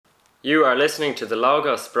You are listening to the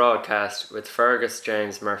Logos broadcast with Fergus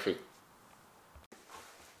James Murphy.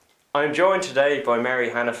 I'm joined today by Mary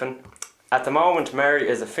Hanafin. At the moment, Mary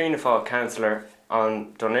is a Fianna Fáil councillor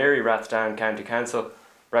on Dún Laoghaire Rathdown County Council,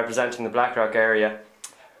 representing the Blackrock area.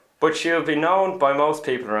 But she'll be known by most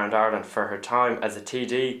people around Ireland for her time as a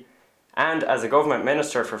TD and as a government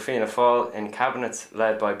minister for Fianna Fáil in cabinets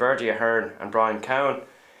led by Bertie Ahern and Brian Cowan.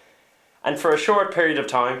 And for a short period of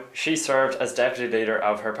time, she served as deputy leader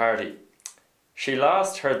of her party. She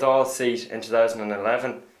lost her Dáil seat in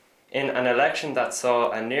 2011 in an election that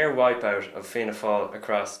saw a near wipeout of Fianna Fáil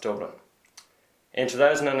across Dublin. In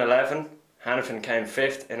 2011, Hanafin came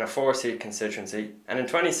fifth in a 4-seat constituency, and in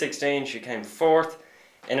 2016 she came fourth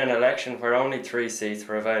in an election where only 3 seats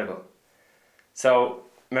were available. So,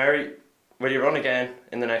 Mary, will you run again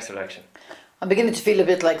in the next election? I'm beginning to feel a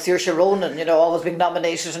bit like Saoirse Ronan, always being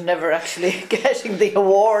nominated and never actually getting the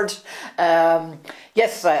award.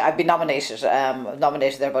 Yes, I've been nominated.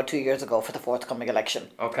 Nominated there about 2 years ago for the forthcoming election.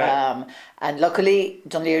 Okay. And luckily,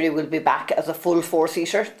 Dún Laoghaire will be back as a full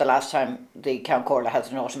 4-seater. The last time the Count Corla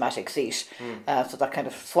has an automatic seat. So that kind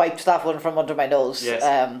of swiped that one from under my nose. Yes.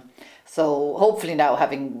 So hopefully now,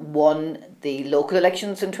 having won the local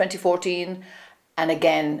elections in 2014 and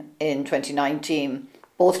again in 2019,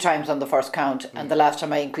 both times on the first count, and the last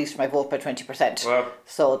time I increased my vote by 20%. Wow.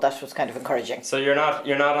 So that was kind of encouraging. So you're not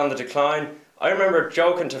on the decline. I remember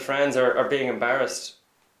joking to friends or being embarrassed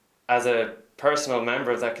as a personal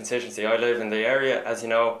member of that constituency. I live in the area, as you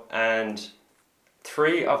know, and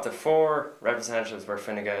 3 of the 4 representatives were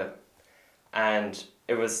Fine Gael, and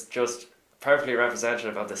it was just perfectly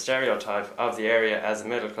representative of the stereotype of the area as a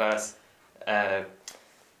middle class,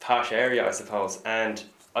 posh area, I suppose. And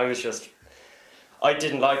I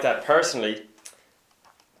didn't like that personally,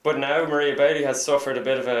 but now Maria Bailey has suffered a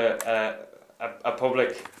bit of a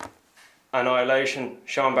public annihilation.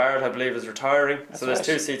 Sean Barrett, I believe, is retiring. That's so there's right.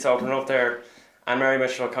 2 seats opening up there, and Mary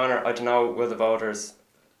Mitchell O'Connor, I don't know, will the voters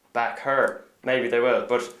back her? Maybe they will,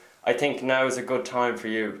 but I think now is a good time for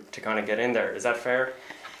you to kind of get in there. Is that fair?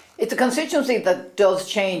 It's a constituency that does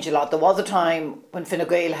change a lot. There was a time when Fine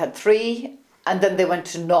Gael had 3 and then they went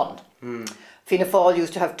to none. Fianna Fáil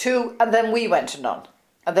used to have 2 and then we went to none.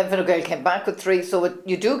 And then Fine Gael came back with 3, so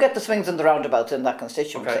you do get the swings and the roundabouts in that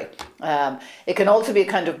constituency. Okay. It can also be a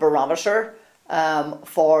kind of barometer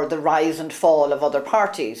for the rise and fall of other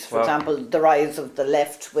parties. For example, the rise of the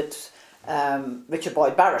left with Richard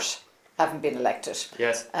Boyd Barrett having been elected.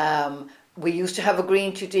 Yes. We used to have a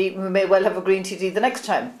Green TD, we may well have a Green TD the next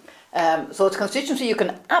time. So it's a constituency you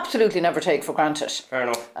can absolutely never take for granted. Fair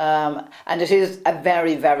enough. And it is a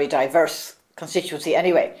very, very diverse constituency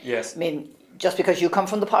anyway. Yes. I mean, just because you come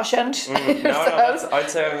from the posh end. No, I'd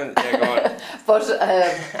say I'm in, yeah, go on. But,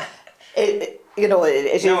 it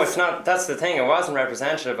is... No, it's not, that's the thing, it wasn't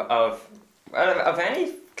representative of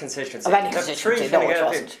any constituency. Of any constituency, no, it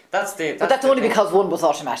wasn't. But that's only because one was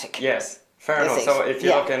automatic. Yes, fair enough. So if you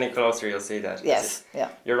look any closer, you'll see that. Yes, yeah.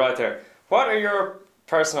 You're right there. What are your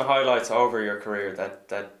personal highlights over your career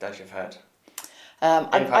that you've had?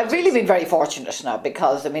 I've really been very fortunate now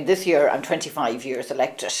because, this year I'm 25 years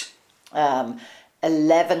elected.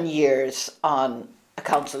 11 years on a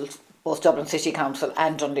council, both Dublin City Council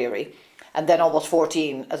and Dún Laoghaire, and then almost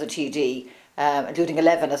 14 as a TD, including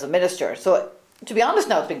 11 as a minister. So, to be honest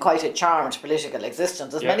now, it's been quite a charmed political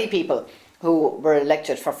existence. There's many people who were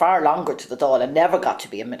elected for far longer to the Dáil and never got to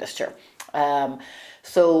be a minister.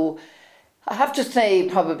 So, I have to say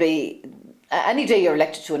probably any day you're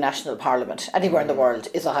elected to a national parliament anywhere in the world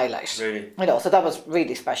is a highlight. Really? So that was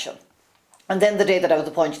really special. And then the day that I was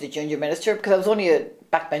appointed a junior minister, because I was only a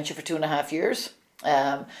backbencher for 2.5 years,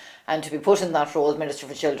 and to be put in that role as Minister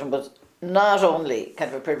for Children was not only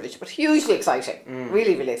kind of a privilege, but hugely exciting.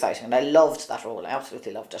 Really, really exciting. And I loved that role. I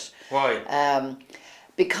absolutely loved it. Why?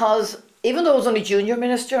 Because even though I was only junior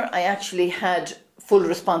minister, I actually had full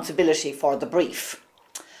responsibility for the brief.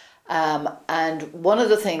 And one of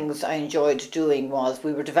the things I enjoyed doing was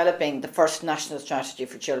we were developing the first national strategy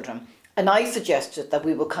for children. And I suggested that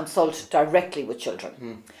we would consult directly with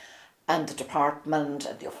children. And the department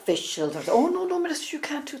and the officials said, oh, no, Minister, you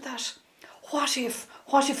can't do that. What if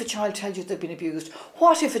a child tells you they've been abused?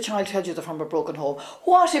 What if a child tells you they're from a broken home?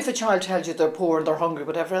 What if a child tells you they're poor and they're hungry,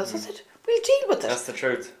 whatever else? I said, we'll deal with it. That's the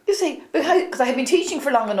truth. You see, because I had been teaching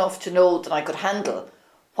for long enough to know that I could handle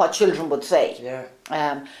what children would say.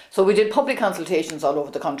 Yeah. So we did public consultations all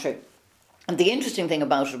over the country. And the interesting thing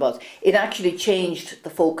about it was it actually changed the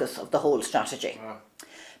focus of the whole strategy. Wow.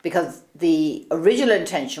 Because the original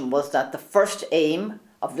intention was that the first aim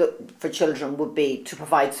for children would be to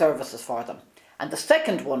provide services for them. And the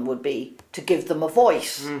second one would be to give them a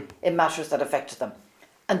voice in matters that affected them.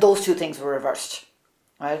 and those two things were reversed,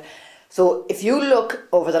 right? So if you look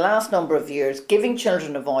over the last number of years, giving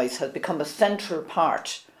children a voice has become a central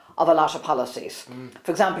part of a lot of policies.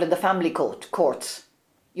 For example, in the family courts,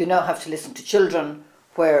 you now have to listen to children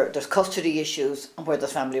where there's custody issues and where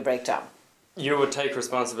there's family breakdown. You would take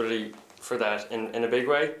responsibility for that in a big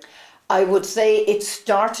way? I would say it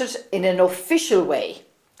started in an official way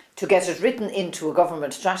to get it written into a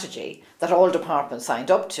government strategy that all departments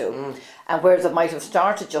signed up to. And whereas it might have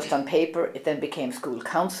started just on paper, it then became school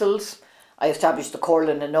councils. I established the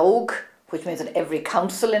Corlin and Ogue, which means that every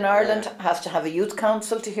council in Ireland has to have a youth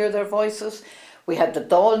council to hear their voices. We had the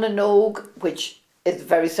Dáil and Ogue, which is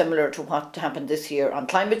very similar to what happened this year on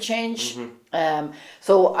climate change.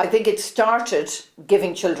 So I think it started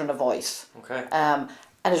giving children a voice. Okay.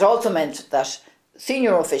 And it also meant that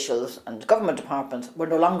senior officials and government departments were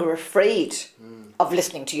no longer afraid of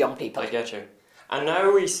listening to young people. I get you. And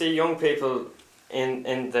now we see young people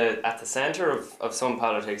at the centre of some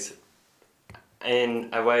politics in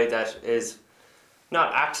a way that is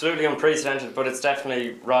not absolutely unprecedented, but it's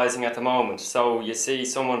definitely rising at the moment. So you see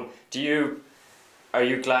someone, are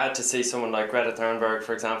you glad to see someone like Greta Thunberg,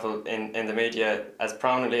 for example, in the media as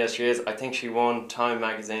prominently as she is? I think she won Time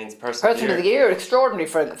Magazine's Person of the Year. Extraordinary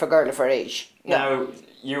for a girl of her age. Yeah. Now,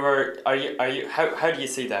 how do you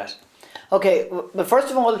see that? Okay, well, first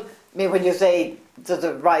of all, I mean, when you say there's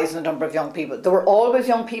a rise in the number of young people, there were always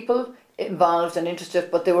young people involved and interested,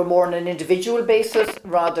 but they were more on an individual basis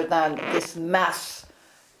rather than this mass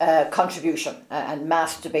contribution and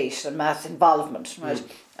mass debate and mass involvement, right?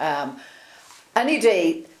 Any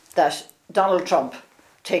day that Donald Trump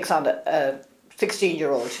takes on a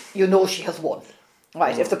 16-year-old, you know she has won,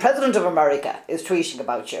 right? If the President of America is tweeting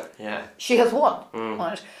about you, she has won,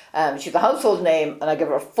 right? She's a household name, and I give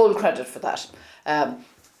her full credit for that.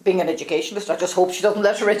 Being an educationist, I just hope she doesn't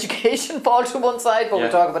let her education fall to one side, but we'll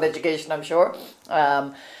talk about education, I'm sure.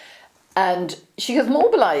 And she has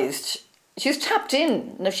mobilised. She's tapped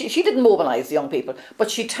in. Now, she didn't mobilise the young people, but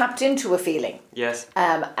she tapped into a feeling. Yes.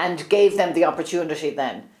 And gave them the opportunity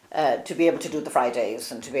then to be able to do the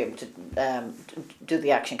Fridays and to be able to do the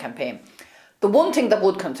action campaign. The one thing that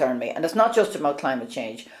would concern me, and it's not just about climate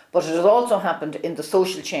change, but it has also happened in the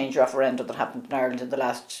social change referendum that happened in Ireland in the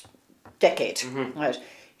last decade. Right?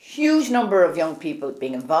 Huge number of young people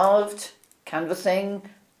being involved, canvassing,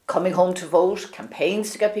 coming home to vote,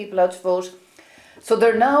 campaigns to get people out to vote. So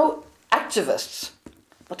they're now activists,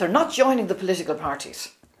 but they're not joining the political parties,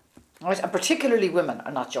 right? And particularly women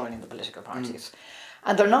are not joining the political parties,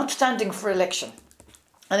 and they're not standing for election.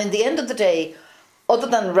 And in the end of the day, other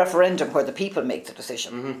than a referendum where the people make the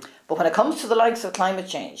decision, but when it comes to the likes of climate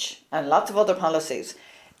change and lots of other policies,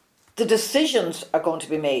 the decisions are going to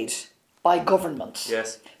be made by governments.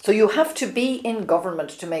 Yes. So you have to be in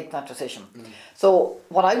government to make that decision. So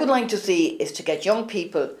what I would like to see is to get young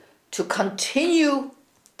people to continue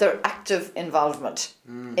their active involvement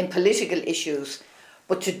in political issues,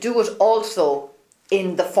 but to do it also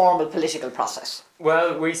in the formal political process.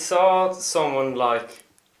 Well, we saw someone like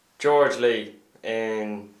George Lee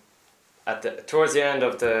towards the end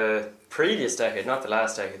of the previous decade, not the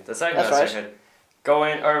last decade, the second last decade, go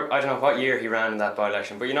in, or I don't know what year he ran in that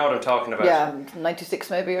by-election, but you know what I'm talking about. Yeah, 96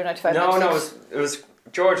 maybe, or 95, No, 96. it was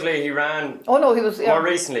George Lee. He ran He was more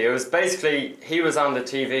recently. It was basically, he was on the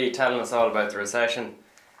TV telling us all about the recession,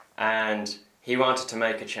 and he wanted to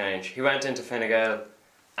make a change. He went into Fine Gael,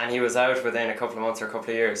 and he was out within a couple of months or a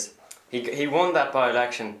couple of years. He won that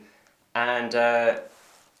by-election, and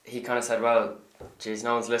he kind of said, well, geez,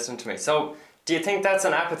 no one's listening to me. So do you think that's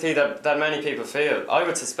an apathy that many people feel? I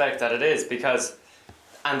would suspect that it is,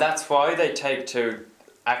 and that's why they take to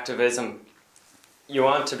activism. You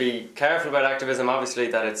want to be careful about activism,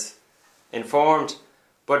 obviously, that it's informed,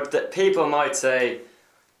 but that people might say,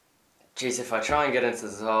 geez, if I try and get into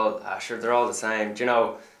this all, sure, they're all the same. Do you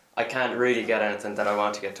know, I can't really get anything that I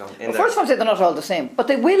want to get done. First of all, say they're not all the same, but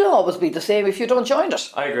they will always be the same if you don't join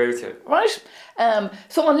it. I agree with you. Right?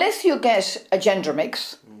 So unless you get a gender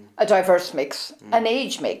mix, a diverse mix, an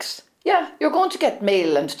age mix, you're going to get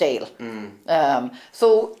male and Dáil.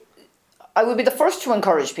 So I would be the first to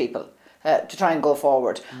encourage people to try and go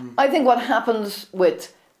forward. I think what happens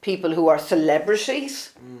with people who are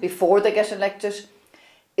celebrities before they get elected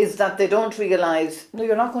is that they don't realise, no,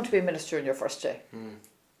 you're not going to be a minister in your first day.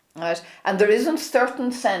 Right? And there is a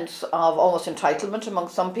certain sense of almost entitlement among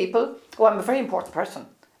some people. Oh, I'm a very important person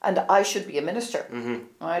and I should be a minister.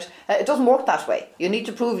 Right? It doesn't work that way. You need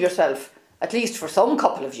to prove yourself, at least for some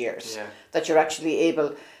couple of years, that you're actually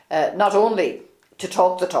able not only to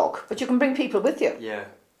talk the talk, but you can bring people with you. Yeah.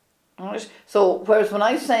 Right? So whereas when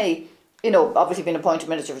I say you know, obviously being appointed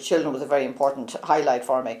Minister for Children was a very important highlight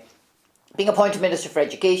for me. Being appointed Minister for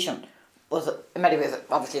Education was in many ways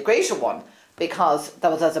obviously a greater one, because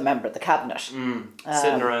that was as a member of the Cabinet.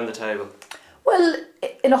 Sitting around the table. Well,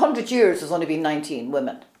 in 100 years there's only been 19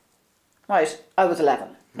 women. Right, I was 11,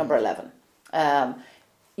 number 11.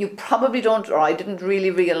 You probably don't, or I didn't really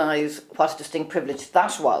realise what a distinct privilege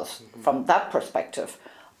that was from that perspective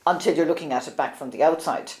until you're looking at it back from the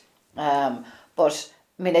outside. But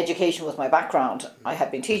I mean, education was my background. I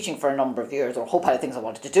had been teaching for a number of years, or hope I had things I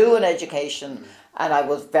wanted to do in education, and I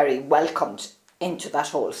was very welcomed into that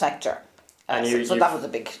whole sector. And so that was a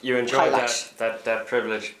big You enjoyed highlight. that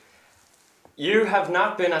privilege. You have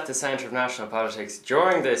not been at the centre of national politics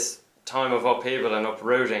during this time of upheaval and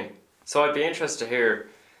uprooting. So I'd be interested to hear,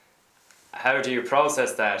 how do you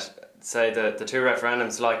process that? Say the two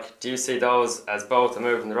referendums, like, do you see those as both a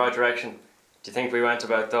move in the right direction? Do you think we went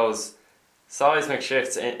about those seismic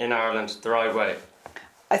shifts in Ireland the right way?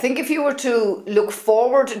 I think if you were to look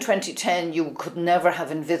forward in 2010, you could never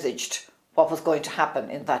have envisaged what was going to happen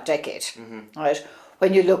in that decade. Right?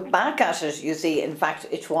 When you look back at it, you see, in fact,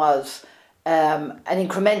 it was an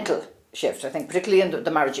incremental shift. I think particularly in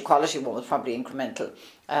the marriage equality one was probably incremental.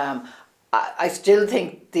 I still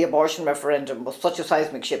think the abortion referendum was such a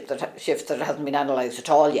seismic shift that it hasn't been analysed at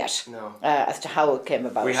all yet. No. As to how it came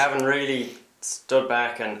about. We haven't really stood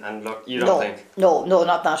back and looked, you don't think? No,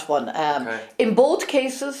 not that one. Okay. In both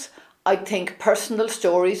cases, I think personal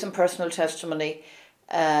stories and personal testimony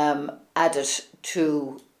added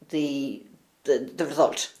to the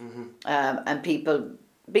result. And people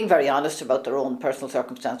being very honest about their own personal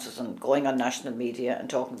circumstances and going on national media and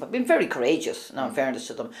talking about, being very courageous, now in fairness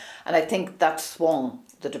to them. And I think that swung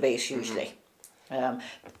the debate hugely. And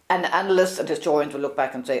analysts and historians will look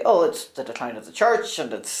back and say, oh, it's the decline of the church,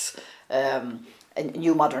 and it's a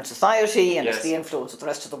new modern society, and it's the influence of the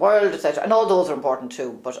rest of the world, etc. And all those are important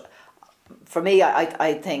too. But for me,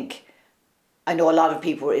 I think I know a lot of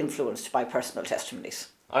people were influenced by personal testimonies.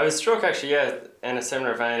 I was struck actually, in a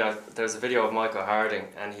similar vein. There's a video of Michael Harding,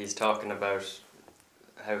 and he's talking about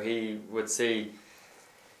how he would see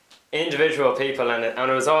individual people, and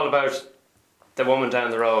it was all about the woman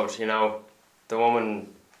down the road, you know, the woman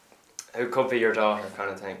who could be your daughter, kind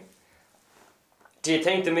of thing. Do you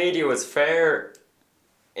think the media was fair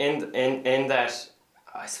in that,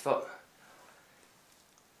 I suppose,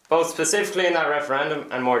 both specifically in that referendum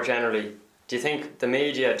and more generally? Do you think the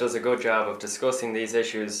media does a good job of discussing these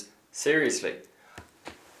issues seriously?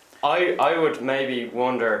 I would maybe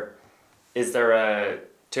wonder, is there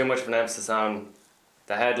too much of an emphasis on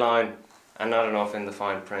the headline and not enough in the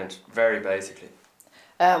fine print, very basically?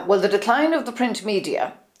 Well, the decline of the print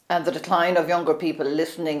media and the decline of younger people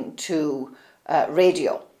listening to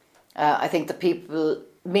radio, I think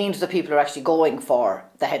means that people are actually going for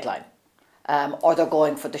the headline, or they're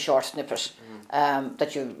going for the short snippet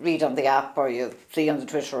that you read on the app or you see on the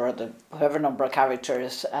Twitter or the whatever number of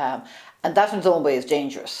characters, and that in its own way is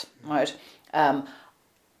dangerous, right?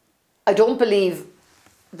 I don't believe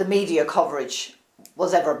the media coverage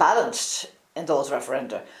was ever balanced in those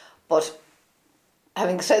referenda, but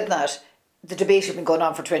having said that, the debate had been going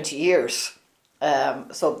on for 20 years.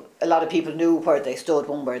 So a lot of people knew where they stood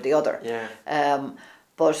one way or the other.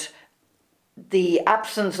 But the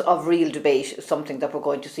absence of real debate is something that we're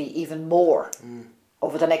going to see even more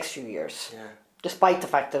over the next few years. Despite the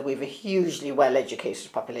fact that we have a hugely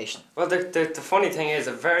well-educated population. Well, the funny thing is,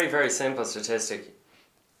 a very, very simple statistic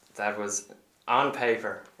that was on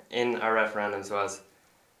paper in our referendums was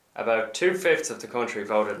about 2/5 of the country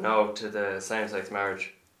voted no to the same-sex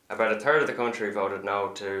marriage. About 1/3 of the country voted no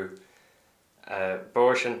to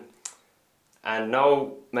abortion, and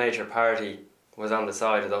no major party was on the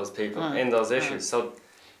side of those people in those issues. So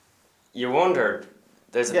you wonder,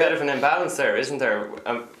 there's a bit of an imbalance there, isn't there?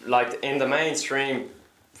 Like in the mainstream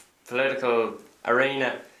political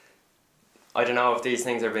arena, I don't know if these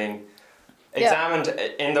things are being examined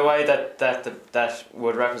in the way that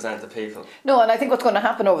would represent the people. No, and I think what's going to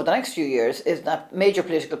happen over the next few years is that major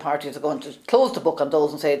political parties are going to close the book on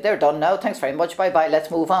those and say, they're done now, thanks very much, bye-bye, let's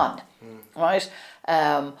move on. Right?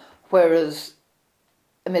 Whereas,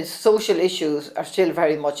 I mean, social issues are still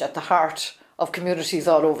very much at the heart of communities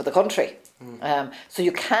all over the country. So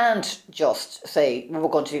you can't just say, well, we're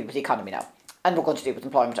going to deal with the economy now, and we're going to deal with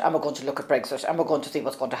employment, and we're going to look at Brexit, and we're going to see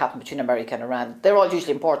what's going to happen between America and Iran. They're all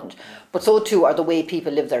hugely important, but so too are the way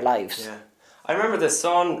people live their lives. I remember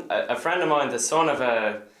a friend of mine, the son of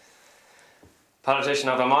a politician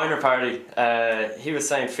of a minor party, he was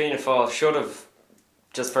saying Fianna Fáil should have,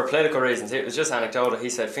 just for political reasons, it was just anecdotal, he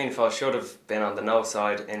said Fianna Fáil should have been on the no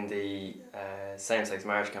side in the same-sex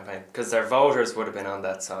marriage campaign, because their voters would have been on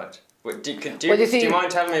that side. Do you mind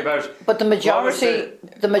telling me about? But the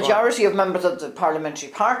majority of members of the parliamentary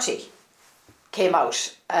party came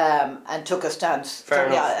out and took a stance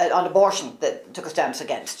on abortion. That took a stance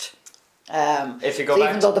against. If you go back,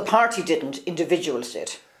 even though the party didn't, individuals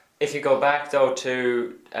did. If you go back though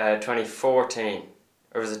to 2014,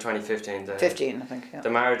 or was it 2015? 15, I think. Yeah. The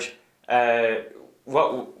marriage.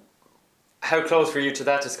 How close were you to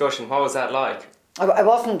that discussion? What was that like? I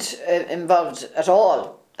wasn't involved at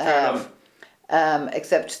all. Fair enough.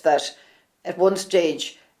 Except that at one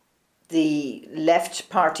stage the left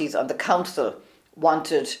parties on the council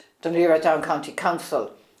wanted Dún Laoghaire Down County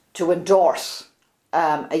Council to endorse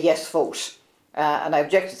a yes vote. And I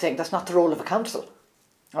objected, saying that's not the role of a council,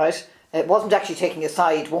 right? It wasn't actually taking a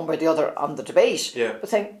side one way or the other on the debate, but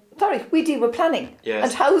saying, sorry, we deal with planning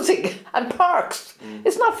and housing and parks.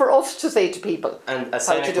 It's not for us to say to people and a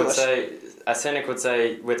cynic would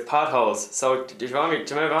say with potholes. So do you want me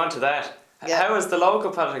to move on to that? Yeah. How has the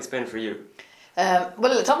local politics been for you?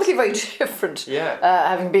 Well, it's obviously very different. Yeah.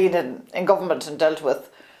 Having been in government and dealt with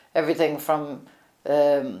everything from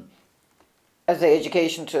as the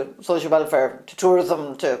education to social welfare to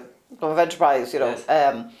tourism to of enterprise, you know.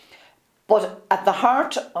 Yes. But at the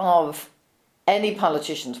heart of any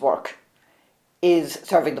politician's work is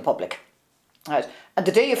serving the public. Right? And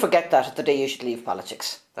the day you forget that is the day you should leave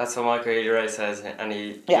politics. That's what Micheál says, and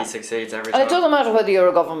he succeeds every time. And it doesn't matter whether you're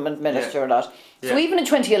a government minister or not. So even in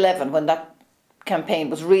 2011, when that campaign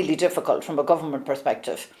was really difficult from a government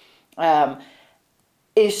perspective, it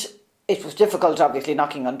was difficult, obviously,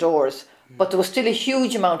 knocking on doors, but there was still a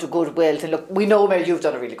huge amount of goodwill to look, we know, Mary, you've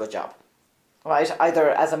done a really good job, right?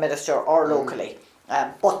 Either as a minister or locally.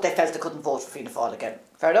 But they felt they couldn't vote for Fianna Fáil again.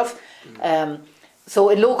 Fair enough. So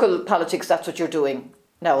in local politics, that's what you're doing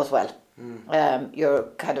now as well. You're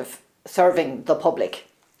kind of serving the public.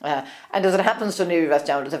 And as it happens, Dún Laoghaire West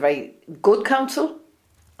Down is a very good council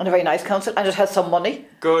and a very nice council, and it has some money.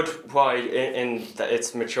 Good? Why? In that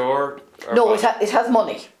it's mature? No, it has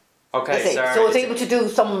money. Okay, sorry. So it's able to do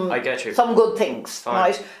some good things,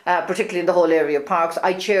 right? Particularly in the whole area of parks.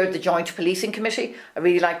 I chaired the Joint Policing Committee. I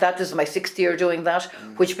really like that. This is my 6th year doing that,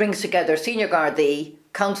 which brings together senior Gardaí,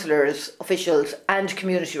 councillors, officials and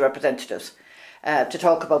community representatives to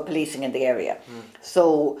talk about policing in the area.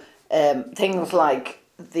 So things like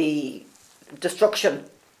the destruction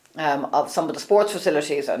of some of the sports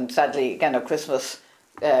facilities, and sadly again at Christmas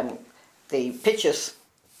the pitches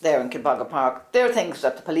there in Kilboggan Park, they're things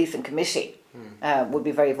that the policing committee would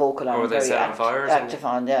be very vocal on, very active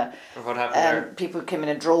on. Yeah. Or what happened there? People came in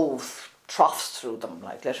and drove troughs through them,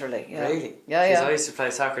 like literally. Yeah. Really? Yeah, yeah. I used to play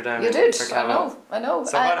soccer down in Fercamo. I know.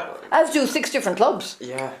 So as do 6 different clubs.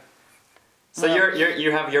 Yeah. So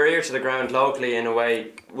you have your ear to the ground locally in a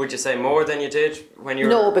way. Would you say more than you did when you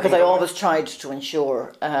were? No, because I always tried to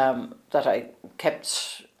ensure that I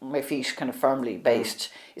kept my feet kind of firmly based.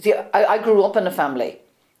 You see, I grew up in a family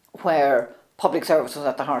where public service was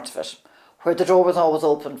at the heart of it, where the door was always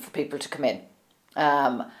open for people to come in.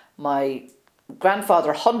 My grandfather,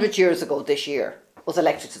 100 years ago this year, was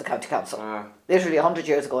elected to the county council. Literally 100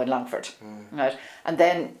 years ago in Longford. Right? And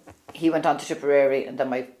then he went on to Tipperary, and then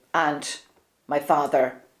my aunt, my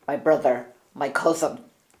father, my brother, my cousin,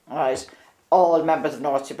 right, all members of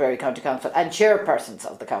North Tipperary County Council and chairpersons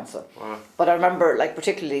of the council. Wow. But I remember, like,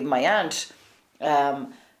 particularly my aunt,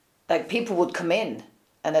 like, people would come in.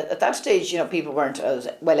 And at that stage, you know, people weren't as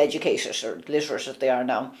well educated or literate as they are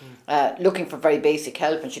now, looking for very basic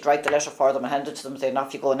help, and she'd write the letter for them and hand it to them, saying,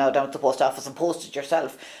 off you go now down to the post office and post it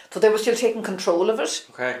yourself. So they were still taking control of it.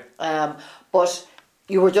 Okay. But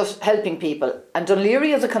you were just helping people. And Dún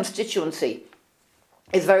Laoghaire as a constituency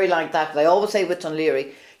is very like that. I always say with Dún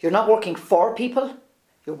Laoghaire, you're not working for people,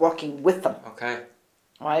 you're working with them. Okay.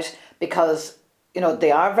 Right? Because, you know,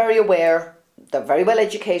 they are very aware, they're very well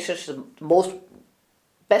educated, the most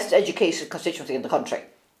best educated constituency in the country,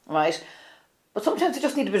 right? But sometimes they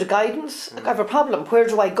just need a bit of guidance. Like, I have a problem, where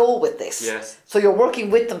do I go with this? Yes. So you're working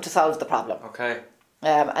with them to solve the problem. Okay.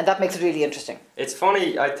 And that makes it really interesting. It's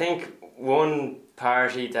funny, I think one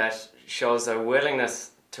party that shows a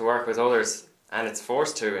willingness to work with others, and it's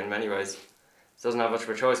forced to in many ways, doesn't have much of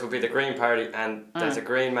a choice, would be the Green Party, and there's a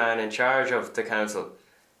Green man in charge of the council.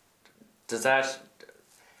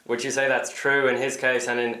 Would you say that's true in his case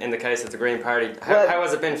and in the case of the Green Party? How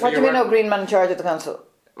has it been for you? What do you mean, no Green man in charge of the council?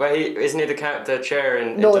 Well, isn't he the chair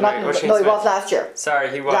in no, he was last year. Sorry,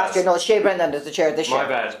 he was. Last year, no, Shea Brendan is the chair this year. My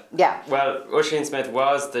bad. Yeah. Well, Oisin Smith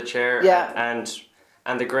was the chair,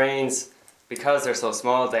 and the Greens, because they're so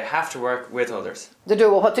small, they have to work with others. They do.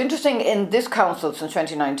 Well, what's interesting in this council since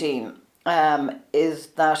 2019 is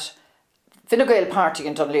that Fine Gael party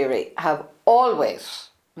in Dún Laoghaire have always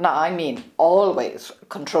now I mean always,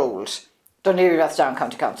 controlled Dún Laoghaire Rathdown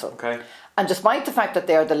County Council. Okay. And despite the fact that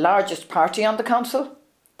they are the largest party on the council,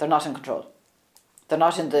 they're not in control. They're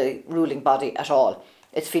not in the ruling body at all.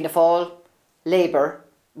 It's Fianna Fáil, Labour,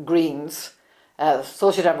 Greens,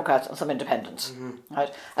 Social Democrats and some independents.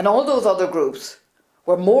 Right? And all those other groups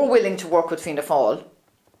were more willing to work with Fianna Fáil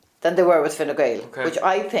than they were with Fine Gael, which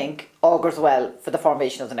I think augurs well for the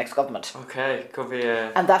formation of the next government. Okay, could be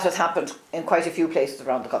a... And that has happened in quite a few places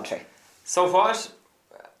around the country. So what,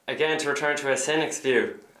 again to return to a cynic's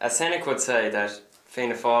view, a cynic would say that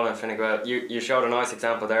Fianna Fáil and Fine Gael, you showed a nice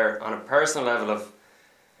example there on a personal level of,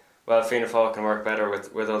 well, Fianna Fáil can work better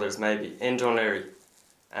with others maybe, in Dún Laoghaire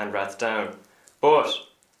and Rathdown. But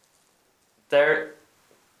there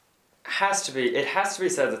has to be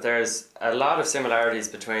said that there's a lot of similarities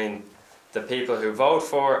between the people who vote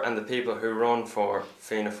for and the people who run for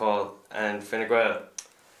Fianna Fáil and Fine Gael.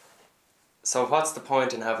 So what's the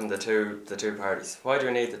point in having the two parties? Why do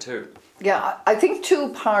we need the two? Yeah, I think two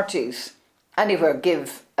parties anywhere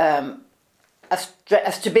give a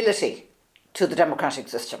stability to the democratic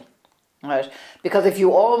system, right? Because if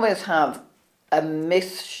you always have a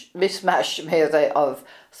mishmash, may I say, of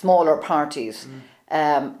smaller parties,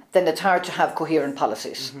 then it's hard to have coherent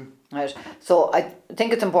policies, right? So I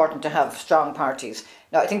think it's important to have strong parties.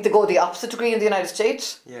 Now, I think they go the opposite degree in the United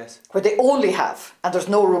States, yes, where they only have, and there's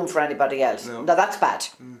no room for anybody else. No. Now, that's bad,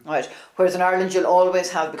 right? Whereas in Ireland, you'll always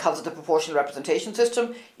have, because of the proportional representation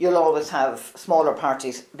system, you'll always have smaller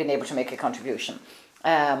parties being able to make a contribution.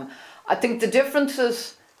 I think the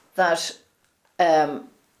differences that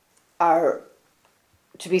are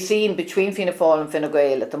to be seen between Fianna Fáil and Fine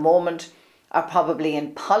Gael at the moment are probably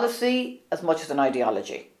in policy as much as in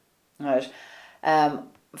ideology, right?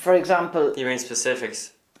 For example... You mean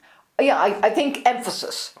specifics? Yeah, I think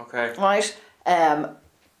emphasis. Okay. Right?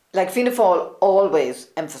 Like Fianna Fáil always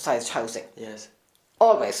emphasised housing. Yes.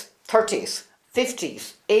 Always. 30s,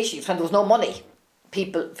 50s, 80s, when there was no money,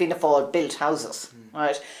 Fianna Fáil built houses.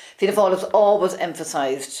 Right? Fianna Fáil has always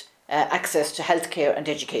emphasised access to healthcare and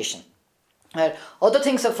education. Other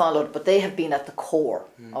things have followed, but they have been at the core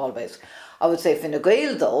always. I would say Fine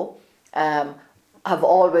Gael, though, have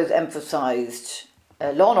always emphasised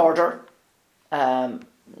law and order,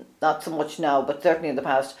 not so much now, but certainly in the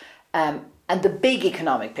past, and the big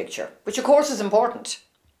economic picture, which of course is important.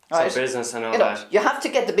 Right? So business and all that. You have to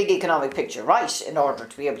get the big economic picture right in order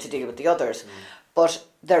to be able to deal with the others. But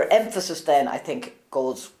their emphasis then, I think,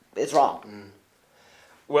 is wrong.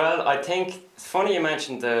 Well, I think it's funny you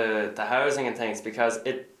mentioned the housing and things, because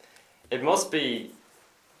it must be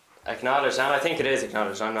acknowledged, and I think it is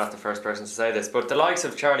acknowledged, I'm not the first person to say this, but the likes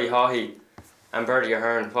of Charlie Haughey and Bertie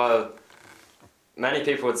Ahern, while many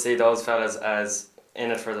people would see those fellas as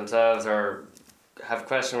in it for themselves or have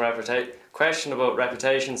questionable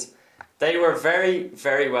reputations, they were very,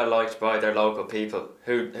 very well liked by their local people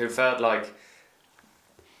who felt like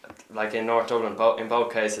in North Dublin, in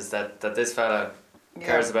both cases, that this fella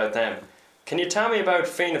cares about them. Can you tell me about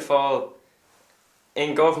Fianna Fáil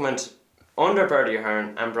in government under Bertie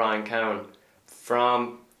Ahern and Brian Cowan?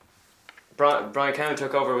 From Brian Cowan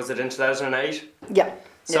took over, was it in 2008? Yeah.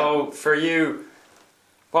 So for you,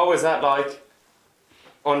 what was that like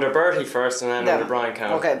under Bertie first and then under Brian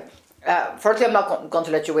Cowan? Okay. Firstly, I'm not going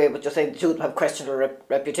to let you away with just saying the two of them have questionable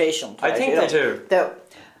reputation. I think they do.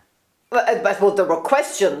 I suppose there were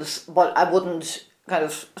questions, but I wouldn't kind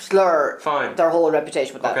of slur their whole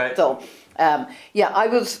reputation with that. Okay. So, I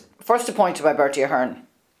was first appointed by Bertie Ahern.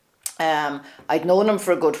 I'd known him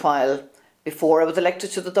for a good while before I was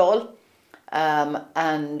elected to the Dáil,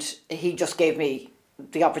 and he just gave me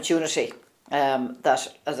the opportunity that,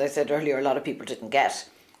 as I said earlier, a lot of people didn't get.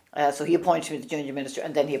 So he appointed me the Junior Minister,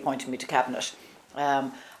 and then he appointed me to Cabinet.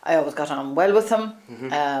 I always got on well with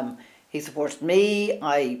him. He supported me,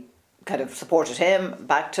 I kind of supported him,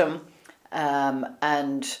 backed him,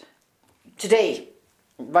 and today,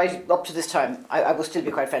 right up to this time, I will still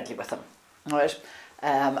be quite friendly with him, right?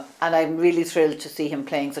 And I'm really thrilled to see him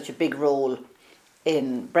playing such a big role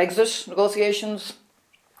in Brexit negotiations,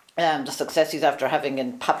 the success he's after having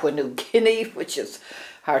in Papua New Guinea, which is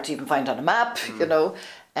hard to even find on a map, you know,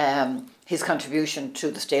 his contribution to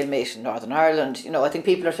the stalemate in Northern Ireland. You know, I think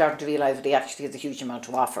people are starting to realise that he actually has a huge amount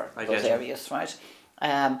to offer in those areas, right?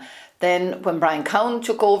 Then when Brian Cowan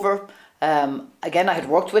took over, again, I had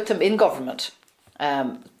worked with him in government,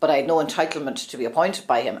 but I had no entitlement to be appointed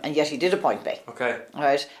by him, and yet he did appoint me. Okay.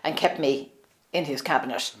 Right, and kept me in his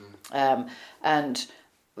cabinet. And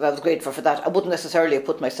I was grateful for that. I wouldn't necessarily have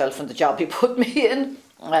put myself in the job he put me in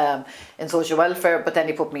social welfare, but then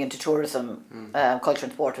he put me into tourism, culture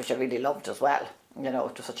and sport, which I really loved as well. You know,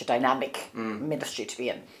 it was such a dynamic ministry to be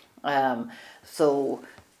in. So,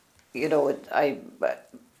 you know, I'm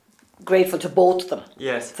grateful to both of them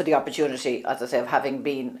Yes. for the opportunity, as I say, of having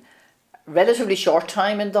been relatively short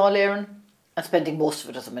time in Dáil Éireann and spending most of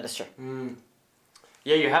it as a minister.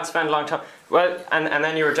 Yeah, you have spent a long time. Well, and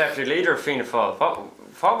then you were deputy leader of Fianna Fáil.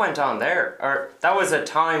 What went on there? Or that was a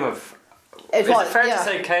time of. Is it fair to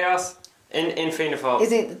say chaos in Fianna Fáil?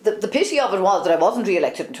 Is it, the pity of it was that I wasn't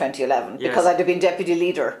re-elected in 2011 because I'd have been deputy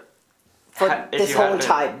leader for this whole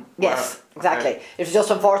time. Yes, wow. Exactly. Okay. It was just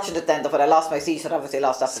unfortunate then that when I lost my seat, I'd obviously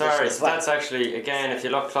lost that position. Sorry, as well. That's actually, again, if you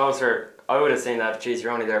look closer, I would have seen that, geez,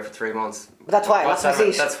 you're only there for 3 months. But that's why I lost my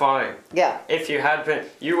seat. That's fine. Yeah. If you had been,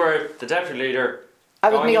 you were the deputy leader. I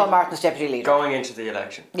was Micheál Martin's deputy leader. Going into the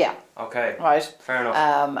election. Yeah. Okay. Right. Fair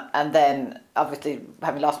enough. And then, obviously,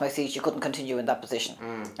 having lost my seat, you couldn't continue in that position.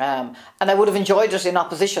 And I would have enjoyed it in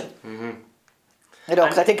opposition. You know,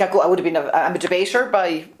 because I think I would have been, I'm a debater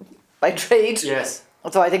by trade. Yes.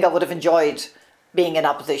 So I think I would have enjoyed being in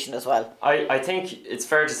opposition as well. I think it's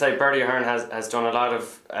fair to say Bertie Ahern has done a lot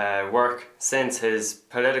of work since his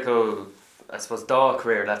political, I suppose, Dáil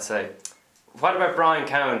career, let's say. What about Brian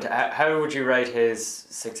Cowan? How would you rate his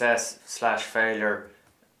success / failure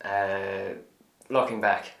looking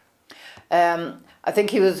back? I think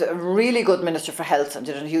he was a really good Minister for Health and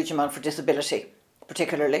did a huge amount for disability,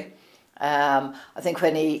 particularly. I think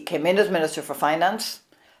when he came in as Minister for Finance,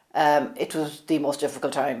 it was the most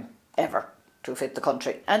difficult time ever to have hit the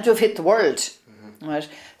country and to have hit the world. Right?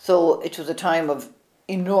 So it was a time of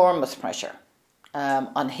enormous pressure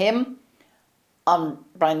on him, on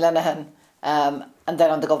Brian Lenihan, and then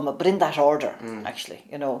on the government, but in that order, actually,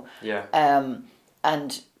 you know. Yeah.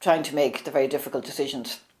 And trying to make the very difficult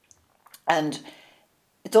decisions. And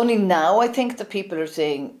it's only now, I think, that people are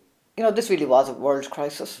saying, you know, this really was a world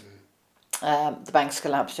crisis. The banks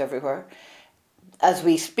collapsed everywhere. As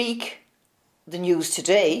we speak, the news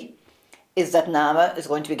today is that NAMA is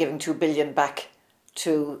going to be giving 2 billion back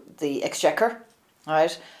to the Exchequer,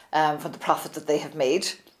 right, for the profit that they have made.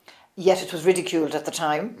 Yet it was ridiculed at the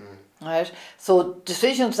time, right? So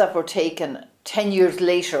decisions that were taken 10 years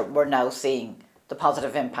later, we're now seeing the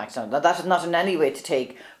positive impact on. Now that is not in any way to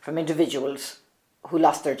take from individuals who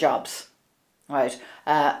lost their jobs, right,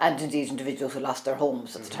 and indeed individuals who lost their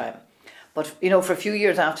homes at the time. But, you know, for a few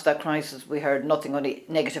years after that crisis, we heard nothing, only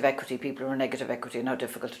negative equity. People were negative equity and how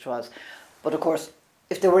difficult it was. But of course,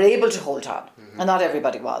 if they were able to hold on, and not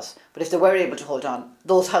everybody was, but if they were able to hold on,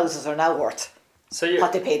 those houses are now worth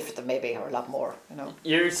what they paid for them, maybe, or a lot more, you know.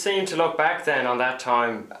 You seem to look back then on that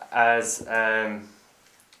time as,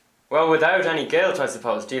 well, without any guilt, I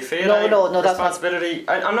suppose. Do you feel any responsibility?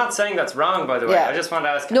 I'm not saying that's wrong, by the way. I just want to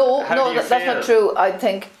ask, how do you feel? That's not true. I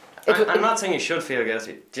think... I'm not saying you should feel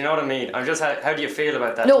guilty. Do you know what I mean? I'm just, how do you feel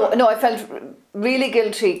about that? No, I felt really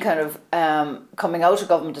guilty kind of coming out of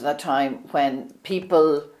government at that time when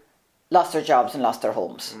people lost their jobs and lost their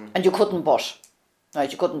homes. And you couldn't but.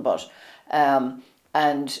 Right, you couldn't but.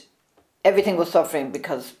 And everything was suffering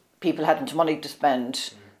because people hadn't money to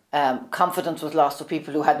spend. Confidence was lost, so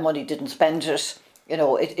people who had money didn't spend it. You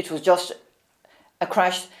know, it was just a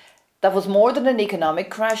crash that was more than an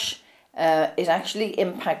economic crash. It actually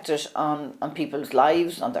impacted on people's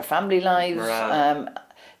lives, on their family lives.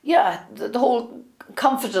 The whole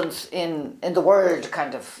confidence in the world,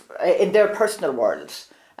 kind of, in their personal worlds,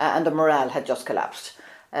 and the morale had just collapsed.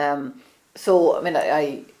 So, I mean,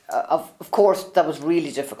 of course, that was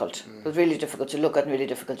really difficult. It was really difficult to look at and really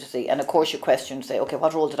difficult to see. And of course, you question, say, okay,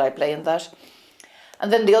 what role did I play in that?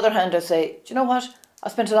 And then on the other hand, I say, do you know what? I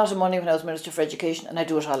spent a lot of money when I was Minister for Education and I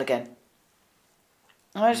do it all again.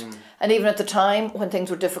 Right? And even at the time when things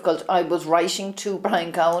were difficult, I was writing to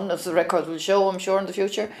Brian Cowan, as the records will show, I'm sure, in the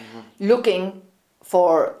future, looking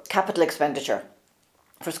for capital expenditure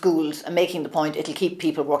for schools and making the point it'll keep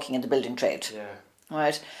people working in the building trade. Yeah.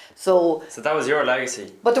 Right? So that was your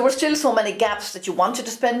legacy. But there were still so many gaps that you wanted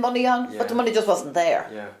to spend money on, but the money just wasn't there.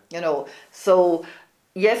 Yeah. You know. So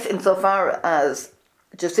yes, insofar as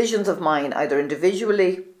decisions of mine, either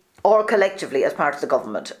individually or collectively as part of the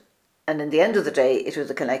government, and in the end of the day, it was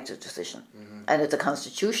a collective decision. And it's a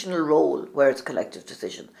constitutional role where it's a collective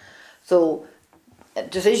decision. So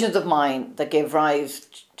decisions of mine that gave rise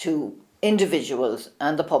to individuals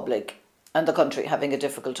and the public and the country having a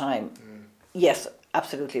difficult time, yes,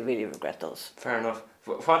 absolutely, really regret those. Fair enough.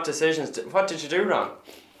 What decisions, what did you do wrong?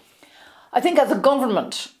 I think as a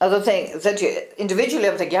government, as I said to you, individually I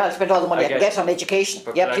would think, I'll spend all the money I can get on education.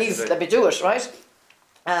 Yeah, please, let me do it, right?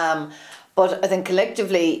 But I think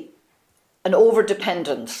collectively, an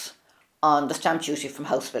over-dependence on the stamp duty from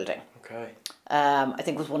house building, I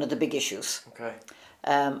think was one of the big issues.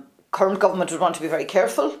 current government would want to be very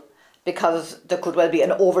careful because there could well be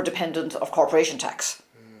an over-dependence of corporation tax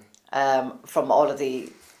from all of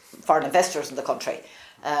the foreign investors in the country.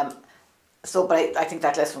 But I think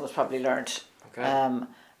that lesson was probably learned. Okay.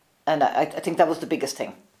 And I think that was the biggest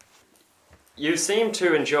thing. You seem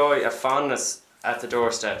to enjoy a fondness at the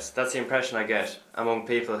doorsteps. That's the impression I get among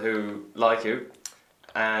people who like you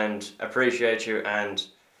and appreciate you and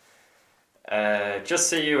just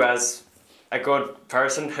see you as a good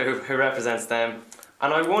person who represents them.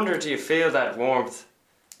 And I wonder, do you feel that warmth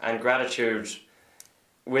and gratitude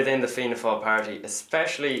within the Fianna Fáil party,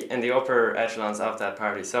 especially in the upper echelons of that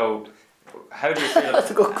party? So how do you feel?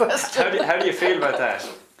 That's a good question. How do you feel about that?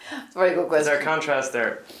 It's a very good question. Is there a contrast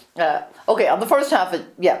there? Okay, on the first half,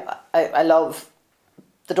 I love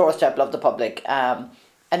the doorstep, love the public.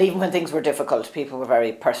 And even when things were difficult, people were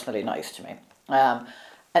very personally nice to me. And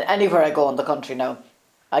anywhere I go in the country now,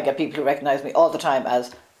 I get people who recognise me all the time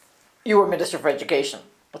as, you were Minister for Education.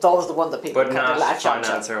 It's always the one that people But kind of latch on to.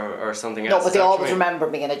 finance or something No, else. but they always remember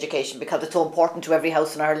me in education because it's so important to every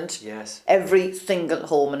house in Ireland. Yes. Every single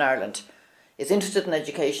home in Ireland is interested in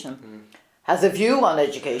education, has a view on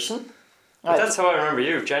education. But that's how I remember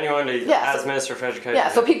you, genuinely, as Minister for Education. Yeah,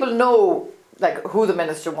 so people know like who the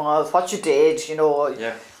minister was, what you did, you know,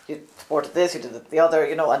 you supported this, you did the other,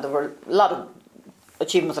 you know, and there were a lot of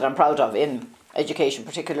achievements that I'm proud of in education,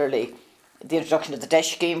 particularly the introduction of the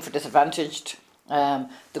DESH scheme for disadvantaged, the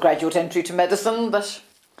graduate entry to medicine that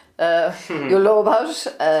you'll know about.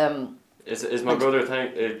 Is my brother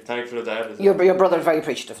thankful of that? Your brother is very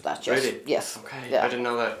appreciative of that, yes. Really? Yes. Okay, yeah. I didn't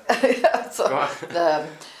know that. Yeah, so,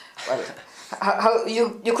 well, how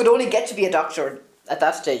you could only get to be a doctor at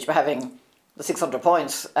that stage by having the 600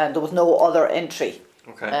 points, and there was no other entry.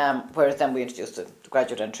 Okay. Whereas then we introduced the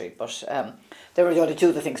graduate entry, but they were the only two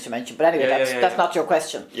of the things to mention. But anyway, that's not your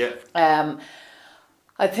question. Yeah.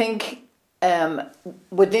 I think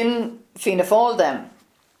within Fianna Fáil then,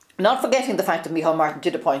 not forgetting the fact that Micheál Martin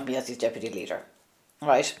did appoint me as his deputy leader,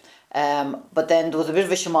 right? But then there was a bit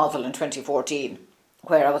of a shemozzle in 2014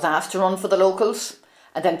 where I was asked to run for the locals,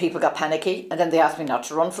 and then people got panicky, and then they asked me not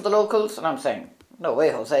to run for the locals, and I'm saying, no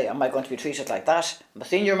way, Jose, am I going to be treated like that? I'm a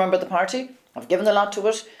senior member of the party, I've given a lot to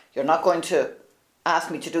it, you're not going to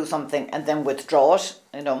ask me to do something and then withdraw it,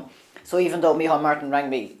 you know. So even though Micheál Martin rang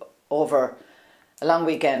me over a long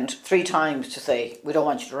weekend 3 times to say, we don't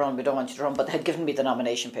want you to run, but they had given me the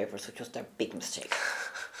nomination papers, which was their big mistake.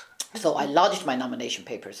 So I lodged my nomination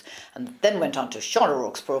papers and then went on to Sean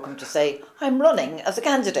O'Rourke's programme to say, I'm running as a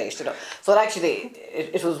candidate, you know. So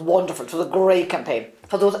it was wonderful. It was a great campaign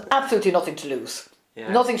because there was absolutely nothing to lose. Yeah.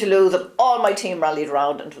 Nothing to lose, and all my team rallied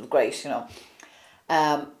around and it was great, you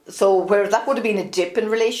know. So where that would have been a dip in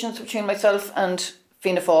relations between myself and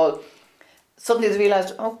Fianna Fáil, suddenly they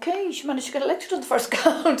realised, okay, she managed to get elected on the first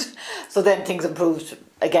count. So then things improved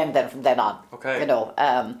again then from then on. Okay. You know,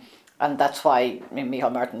 and that's why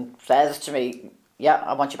Micheál Martin says to me, yeah,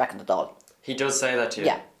 I want you back in the Dáil. He does say that to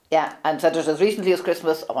you? Yeah, and said it as recently as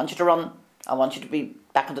Christmas, I want you to run, I want you to be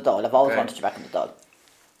back in the Dáil. I've always wanted you back in the Dáil.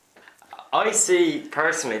 I see,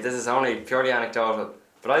 personally, this is only purely anecdotal,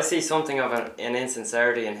 but I see something of an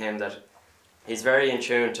insincerity in him, that he's very in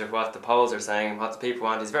tune to what the polls are saying, what the people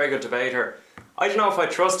want. He's a very good debater. I don't know if I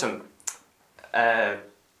trust him.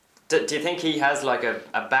 Do you think he has like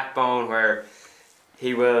a backbone where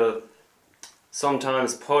he will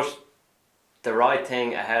sometimes put the right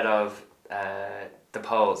thing ahead of the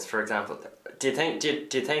polls, for example? Do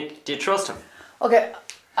you trust him? Okay.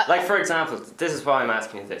 Like, for example, this is why I'm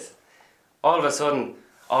asking you this. All of a sudden,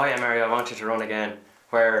 oh yeah, Mary, I want you to run again.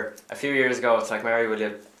 Where a few years ago, it's like, Mary, will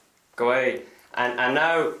you go away? And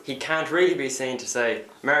now he can't really be seen to say,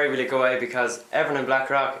 Mary, will you go away, because everyone in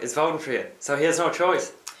Blackrock is voting for you. So he has no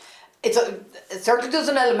choice. It certainly there's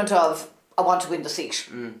an element of, I want to win the seat.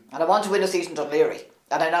 And I want to win a seat in Dún Laoghaire.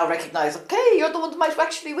 And I now recognise, okay, you're the one that might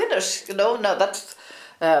actually win it. You know, now that's,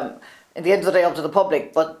 in the end of the day, up to the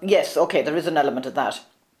public. But yes, okay, there is an element of that.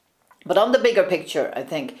 But on the bigger picture, I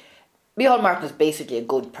think Micheál Martin is basically a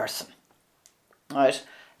good person. Right?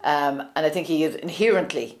 And I think he is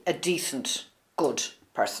inherently a decent, good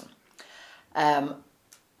person. And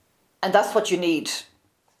that's what you need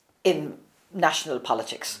in national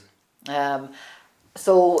politics.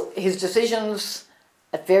 So his decisions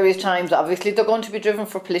at various times, obviously they're going to be driven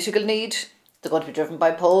for political need, they're going to be driven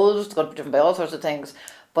by polls, they're going to be driven by all sorts of things,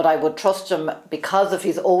 but I would trust him because of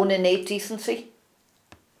his own innate decency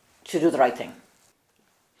to do the right thing.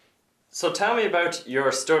 So tell me about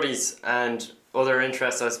your studies and other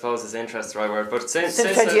interests. I suppose is interest the right word, but since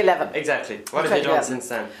 2011. Exactly. What have you done since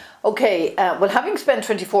then? Okay, well, having spent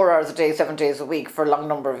 24 hours a day, 7 days a week for a long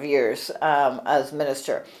number of years as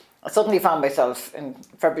minister, I suddenly found myself in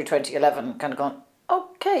February 2011 kind of going,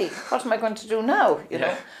 okay, what am I going to do now? You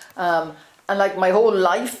know, and like my whole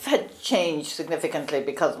life had changed significantly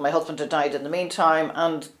because my husband had died in the meantime,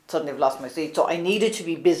 and suddenly I've lost my seat. So I needed to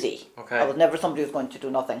be busy. Okay. I was never somebody who was going to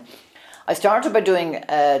do nothing. I started by doing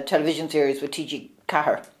a television series with T.G.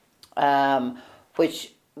 Cahir,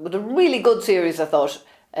 which was a really good series, I thought.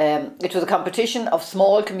 It was a competition of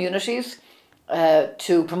small communities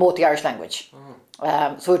to promote the Irish language.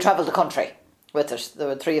 So we travelled the country with it. There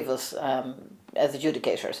were 3 of us as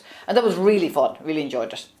adjudicators. And that was really fun, really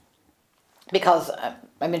enjoyed it. Because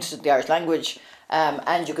I'm interested in the Irish language,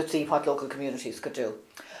 and you could see what local communities could do.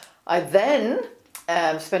 I then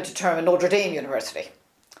spent a term in Notre Dame University.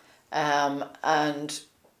 And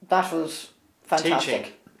that was fantastic.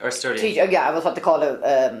 Teaching or studying? Yeah, I was what they call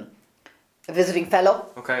a visiting fellow.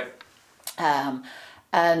 Okay.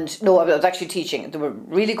 And no, I was actually teaching. They were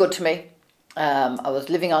really good to me. I was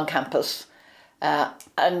living on campus.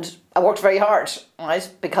 And I worked very hard, right?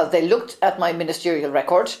 Because they looked at my ministerial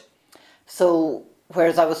record. So,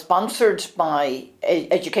 whereas I was sponsored by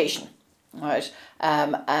Education, right?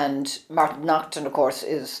 And Martin Naughton, of course,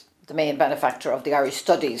 is the main benefactor of the Irish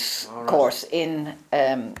Studies course in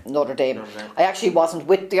Notre Dame. I actually wasn't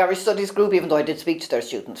with the Irish Studies group, even though I did speak to their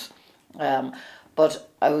students. But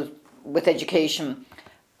I was with Education.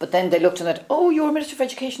 But then they looked at it, oh, you're Minister of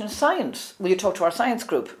Education and Science. Will you talk to our science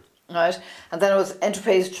group? Right? And then it was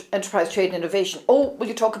enterprise, trade and innovation. Oh, will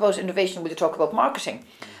you talk about innovation? Will you talk about marketing?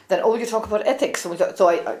 Then, oh, will you talk about ethics? So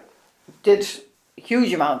I did a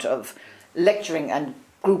huge amount of lecturing and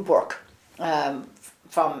group work,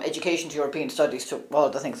 from education to European studies to all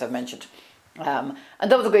the things I've mentioned. And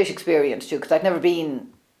that was a great experience too, because I'd never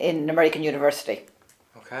been in an American university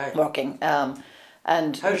working.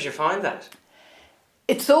 And how did you find that?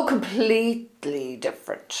 It's so completely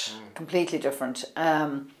different. Completely different.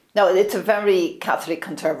 Now, it's a very Catholic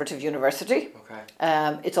conservative university.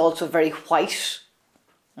 Okay. It's also very white,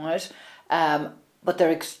 right? But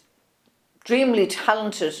they're extremely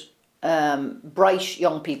talented, bright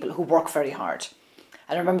young people who work very hard.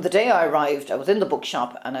 And I remember the day I arrived, I was in the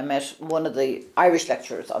bookshop and I met one of the Irish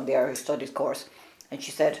lecturers on the Irish Studies course, and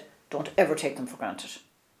she said, don't ever take them for granted.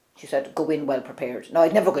 She said, go in well prepared. Now,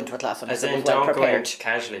 I'd never go into a class unless I was well prepared. Don't go in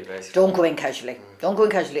casually, basically. Don't go in casually. Don't go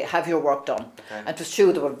in casually. Have your work done. Okay. And it was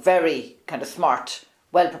true, they were very kind of smart,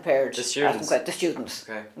 well prepared. The students. The students.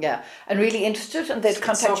 Okay. Yeah. And really interested, and they'd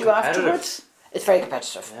contact so you afterwards. It's very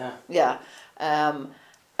competitive. Yeah. Yeah.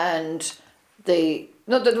 And they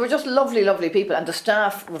were just lovely, lovely people, and the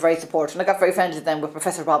staff were very supportive. And I got very friendly then with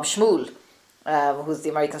Professor Rob Schmuel, who's the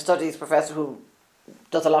American Studies professor who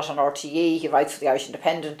does a lot on RTE. He writes for the Irish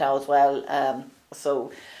Independent now as well.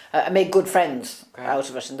 So I made good friends out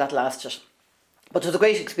of it, and that lasted. But it was a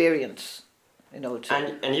great experience, you know.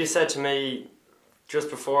 And you said to me just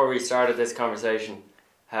before we started this conversation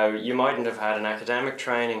how you mightn't have had an academic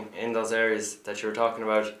training in those areas that you were talking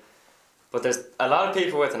about, but there's a lot of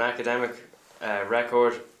people with an academic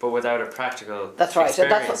record but without a practical That's right.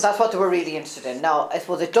 experience. So that's what they were really interested in. Now, I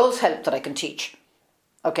suppose it does help that I can teach.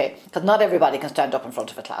 Okay, because not everybody can stand up in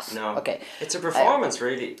front of a class. No. Okay. It's a performance,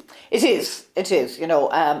 really. It is, you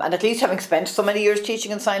know, and at least having spent so many years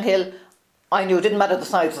teaching in Sign Hill, I knew it didn't matter the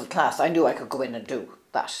size of the class, I knew I could go in and do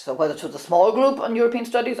that. So whether it was a small group on European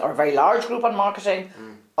Studies or a very large group on marketing,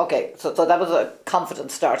 okay, so that was a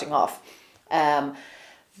confidence starting off.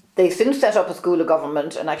 They since set up a school of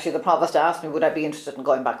government, and actually the provost asked me would I be interested in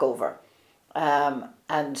going back over.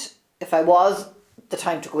 And if I was, the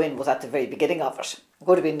time to go in was at the very beginning of it. It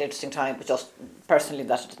would have been an interesting time, but just personally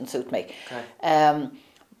that didn't suit me. Okay.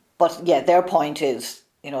 But yeah, their point is,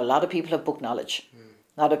 you know, a lot of people have book knowledge.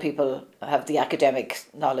 A lot of people have the academic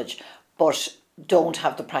knowledge, but don't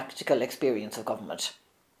have the practical experience of government.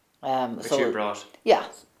 Which you brought. Yeah.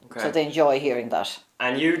 Okay. So they enjoy hearing that.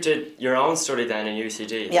 And you did your own study then in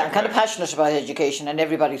UCD? Yeah, I'm kind of passionate about education and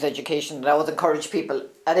everybody's education, and I always encourage people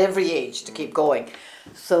at every age to keep going.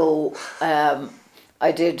 So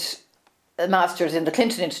I did a master's in the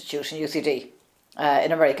Clinton Institute in UCD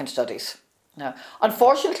in American Studies. Now,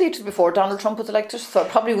 unfortunately, it was before Donald Trump was elected, so I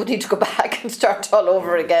probably would need to go back and start all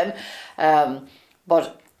over again.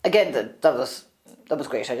 But again, that was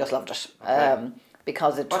great. I just loved it. Okay.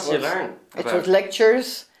 Because it what did you learn about? It was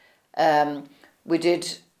lectures. We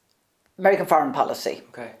did American foreign policy,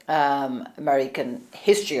 American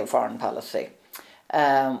history of foreign policy.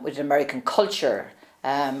 We did American culture,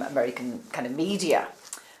 American kind of media.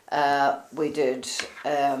 We did.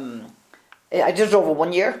 I did it over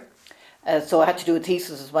 1 year, so I had to do a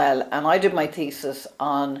thesis as well, and I did my thesis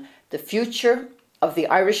on the future of the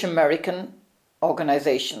Irish American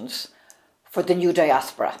organisations for the new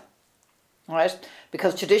diaspora. right?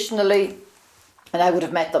 Because traditionally, and I would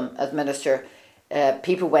have met them as minister,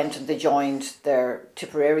 people went and they joined their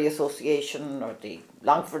Tipperary Association or the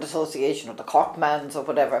Longford Association or the Corkmans or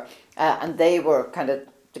whatever, and they were kind of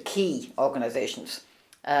the key organisations.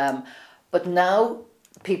 But now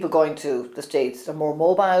people going to the States are more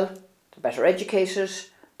mobile, they're better educated,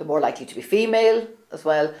 they're more likely to be female as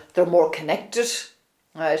well, they're more connected,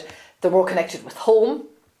 right? They're more connected with home.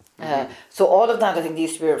 So all of that I think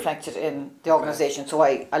needs to be reflected in the organisation. So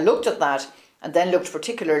I looked at that and then looked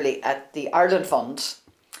particularly at the Ireland funds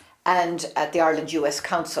and at the Ireland US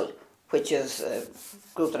Council, which is a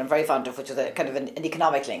group that I'm very fond of, which is a kind of an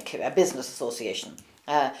economic link, a business association,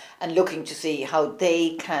 and looking to see how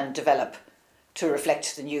they can develop to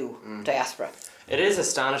reflect the new diaspora. It is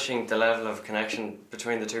astonishing the level of connection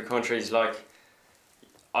between the two countries. Like,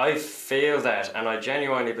 I feel that, and I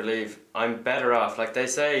genuinely believe I'm better off. Like they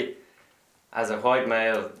say, as a white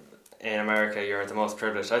male in America, you're the most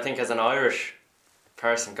privileged. I think as an Irish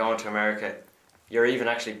person going to America, you're even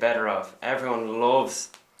actually better off. Everyone loves.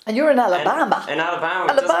 And you're in Alabama. In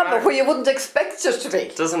Alabama. Alabama, where you wouldn't expect it to be.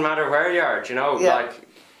 It doesn't matter where you are, do you know? Yeah. Like,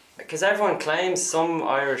 because everyone claims some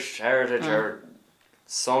Irish heritage or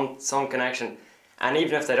some connection, and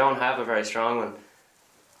even if they don't have a very strong one,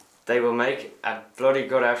 they will make a bloody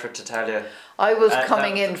good effort to tell you. I was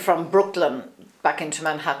coming in from Brooklyn back into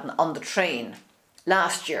Manhattan on the train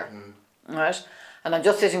last year, right? And I'm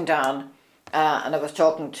just sitting down and I was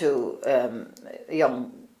talking to a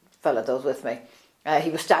young fella that was with me.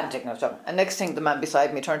 He was standing, and next thing the man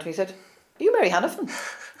beside me turned to me and said, "Are you Mary Hanafin?"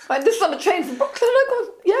 And this is on a train from Brooklyn. And I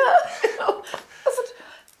go, "Yeah." You know, I said,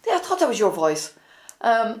 "Yeah, I thought that was your voice."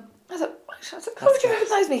 I said, "How did you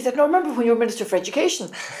recognise me?" He said, "No, I remember when you were Minister for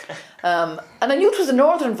Education." And I knew it was a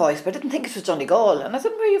northern voice, but I didn't think it was Donegal. And I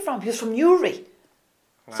said, "Where are you from?" He was from Newry.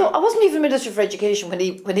 Wow. So I wasn't even Minister for Education when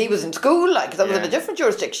he was in school, like, because I was in a different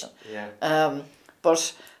jurisdiction. Yeah.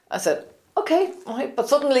 But I said, okay, right. But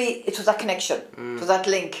suddenly it was that connection, it was that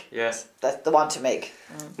link that they want to make.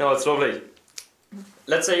 No, it's lovely.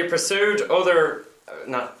 Let's say you pursued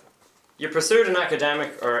you pursued an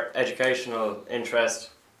academic or educational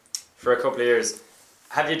interest for a couple of years.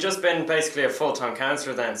 Have you just been basically a full-time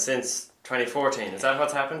counsellor then since 2014? Is that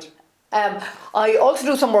what's happened? I also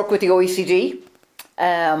do some work with the OECD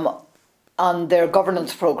on their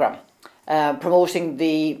governance programme, promoting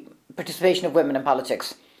the participation of women in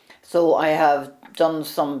politics. So I have done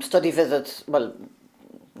some study visits,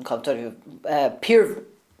 peer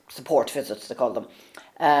support visits, they call them,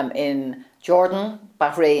 in Jordan,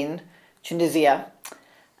 Bahrain, Tunisia,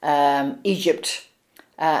 Egypt,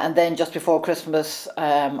 and then just before Christmas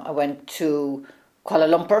I went to Kuala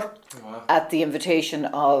Lumpur at the invitation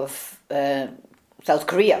of South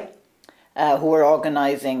Korea, who were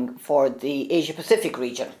organising for the Asia Pacific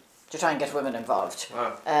region to try and get women involved.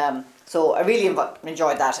 Wow. So I really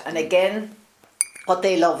enjoyed that. And again, what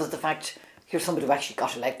they love is the fact, here's somebody who actually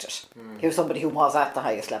got elected. Here's somebody who was at the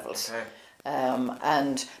highest levels. Okay.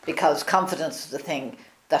 And because confidence is the thing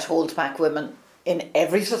that holds back women in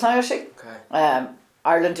every society. Okay.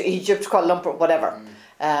 Ireland, Egypt, Kuala Lumpur, whatever.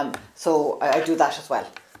 So I do that as well.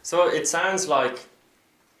 So it sounds like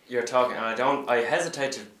you're talking, and I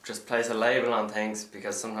hesitate to just place a label on things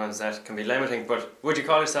because sometimes that can be limiting, but would you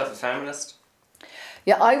call yourself a feminist?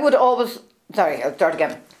 Yeah, I would always, sorry, I'll start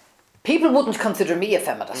again. People wouldn't consider me a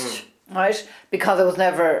feminist, right? Because I was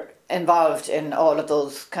never involved in all of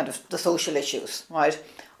those kind of the social issues, right?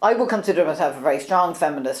 I would consider myself a very strong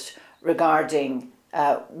feminist regarding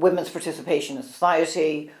women's participation in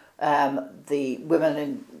society, the women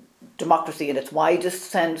in democracy in its widest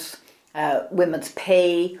sense, women's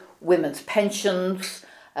pay, women's pensions.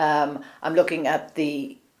 I'm looking at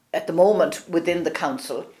the moment within the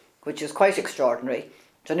council, which is quite extraordinary.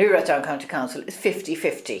 So New Rathdown County Council is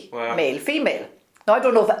 50-50, wow. Male, female. Now I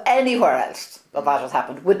don't know if anywhere else that has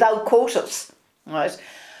happened without quotas, right?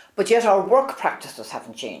 But yet our work practices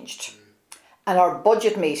haven't changed. And our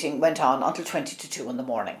budget meeting went on until 20 to 2 in the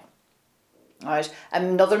morning. Right?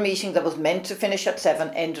 Another meeting that was meant to finish at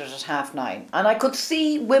 7 ended at 9:30. And I could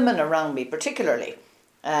see women around me, particularly,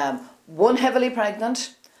 one heavily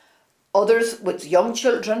pregnant, others with young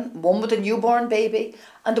children, one with a newborn baby,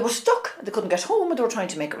 and they were stuck. They couldn't get home and they were trying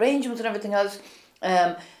to make arrangements and everything else.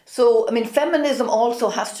 So, I mean, feminism also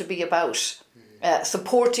has to be about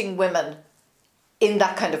supporting women in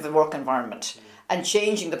that kind of a work environment and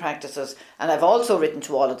changing the practices. And I've also written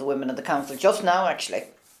to all of the women in the council just now, actually,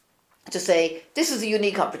 to say this is a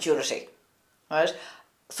unique opportunity, right?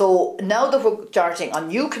 So now that we're starting on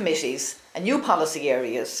new committees and new policy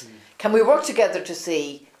areas, can we work together to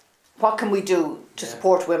see what can we do to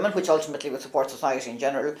support women, which ultimately would support society in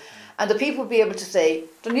general. And the people would be able to say,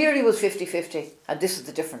 Dún Laoghaire was 50-50 and this is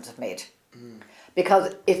the difference it made.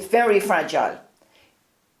 Because it's very fragile.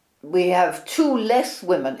 We have 2 less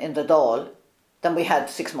women in the Dáil than we had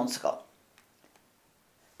 6 months ago.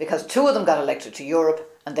 Because 2 of them got elected to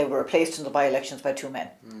Europe and they were replaced in the by-elections by 2 men.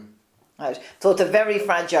 Right? So it's a very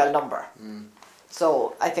fragile number.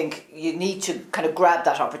 So I think you need to kind of grab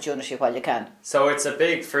that opportunity while you can. So it's a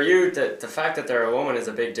big, for you, the fact that they're a woman is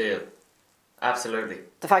a big deal. Absolutely.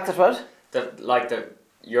 The fact that what?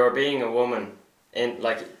 You're being a woman in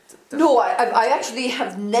like... No, I actually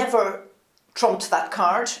have never trumped that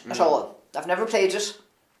card at all. I've never played it.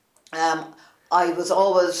 I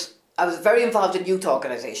was very involved in youth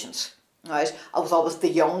organisations. Right, I was always the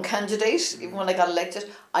young candidate, even when I got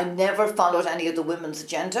elected. I never followed any of the women's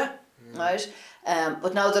agenda. Right,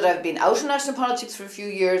 but now that I've been out in national politics for a few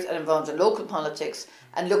years and involved in local politics,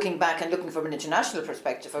 and looking back and looking from an international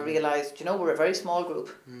perspective, I realised, you know, we're a very small group.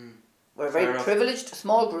 We're a very privileged,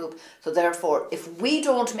 small group. So therefore, if we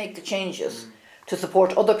don't make the changes to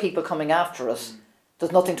support other people coming after us,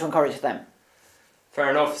 there's nothing to encourage them.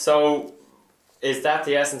 Fair enough. So, is that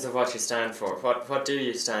the essence of what you stand for? What do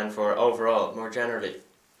you stand for overall, more generally?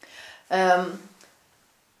 I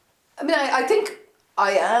mean, I think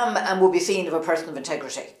I am and will be seen as a person of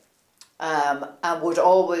integrity, and would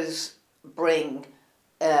always bring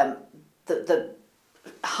the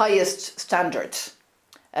highest standards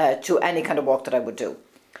to any kind of work that I would do.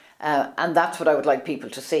 And that's what I would like people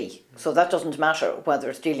to see. So that doesn't matter whether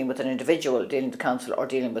it's dealing with an individual, dealing with the council or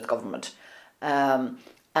dealing with government.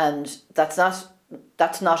 And that's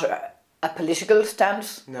not a political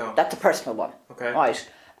stance. No. That's a personal one. Okay. Right.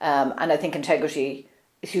 And I think integrity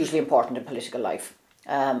is hugely important in political life.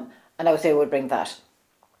 And I would say I would bring that.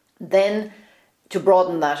 Then to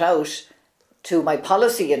broaden that out to my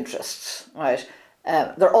policy interests, right,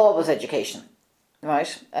 they're always education,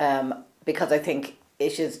 right? Because I think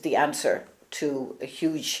it is the answer to a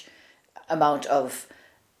huge amount of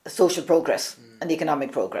social progress and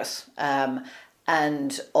economic progress,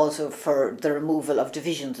 and also for the removal of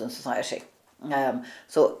divisions in society.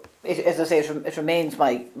 So, as I say, it remains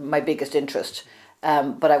my biggest interest,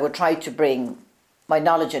 but I would try to bring my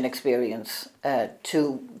knowledge and experience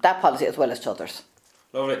to that policy as well as to others.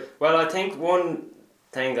 Lovely. Well, I think one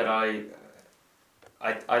thing that I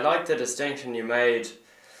like the distinction you made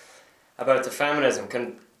about the feminism,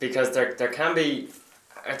 because there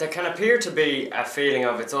can appear to be a feeling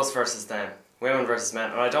of it's us versus them, women versus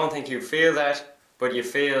men, and I don't think you feel that, but you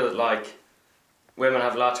feel like women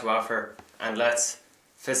have a lot to offer, and let's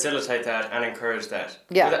facilitate that and encourage that.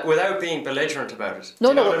 Yeah. Without being belligerent about it. No,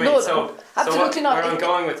 Do you know what I mean? no, absolutely not. Where I'm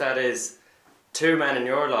going with that is, 2 men in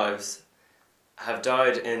your lives have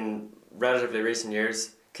died in relatively recent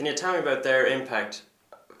years. Can you tell me about their impact?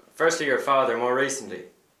 Firstly, your father, more recently,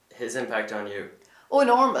 his impact on you. Oh,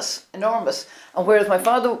 enormous. And whereas my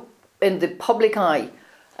father, in the public eye,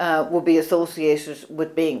 would be associated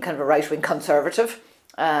with being kind of a right-wing conservative,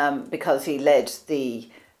 because he led the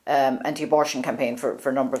anti-abortion campaign for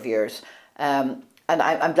a number of years. And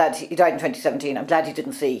I'm glad he died in 2017. I'm glad he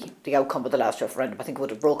didn't see the outcome of the last referendum. I think it would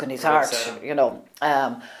have broken his heart, you know.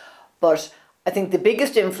 But I think the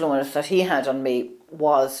biggest influence that he had on me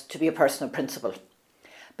was to be a person of principle.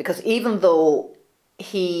 Because even though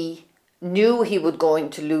he knew he was going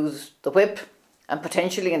to lose the whip, and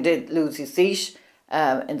potentially and did lose his seat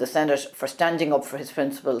in the Senate for standing up for his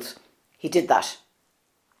principles, he did that.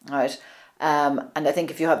 Right? And I think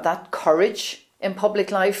if you have that courage in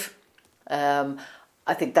public life,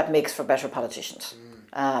 I think that makes for better politicians.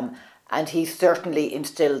 And he certainly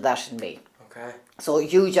instilled that in me. Okay. So a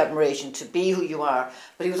huge admiration to be who you are.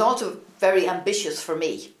 But he was also very ambitious for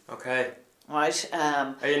me. Okay. Right.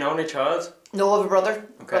 Are you an only child? No, I have a brother.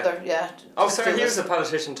 Okay. Brother, yeah. Oh, sorry, he was a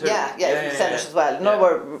politician too. Yeah, Senate as well. Yeah.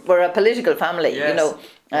 No, we're a political family, yes. you know.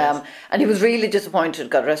 Yes. And he was really disappointed,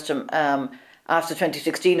 God rest him, after the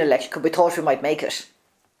 2016 election, because we thought we might make it,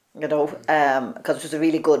 you know, because it was a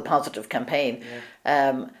really good, positive campaign.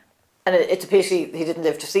 Yeah. And it's a pity he didn't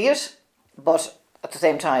live to see it, but at the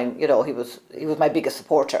same time, you know, he was my biggest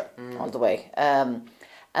supporter all the way.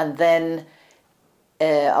 And then,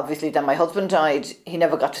 obviously, then my husband died. He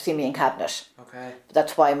never got to see me in cabinet. Okay.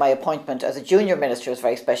 That's why my appointment as a junior minister was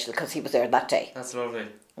very special, because he was there that day. That's lovely.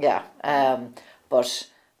 Yeah. But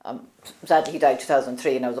sadly, he died in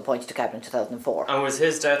 2003, and I was appointed to cabinet in 2004. And was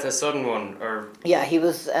his death a sudden one, or? Yeah, he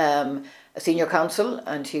was a senior counsel,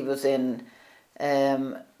 and he was in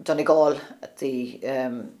Donegal at the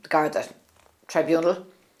Garda Tribunal,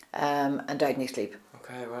 and died in his sleep. Okay.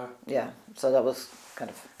 Okay, wow. Yeah, so that was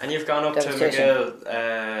kind of. And you've gone up to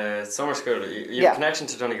Micheál summer school. You have a connection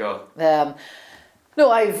to Donegal. No,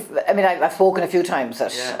 I've spoken a few times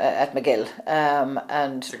at Micheál,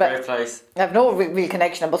 and it's a great place. I have no real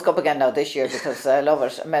connection. I must go up again now this year because I love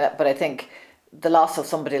it. But I think the loss of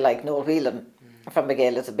somebody like Noel Whelan from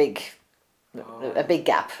Micheál is a big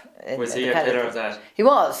gap. Was he a pillar of that? He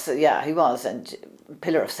was, and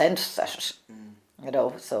pillar of sense at it. You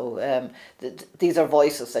know, so these are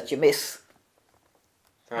voices that you miss.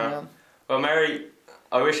 Well, Mary,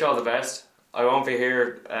 I wish you all the best. I won't be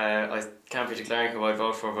here, I can't be declaring who I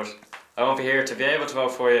vote for, but I won't be here to be able to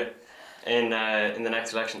vote for you in the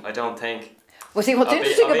next election, I don't think. Well, see, what's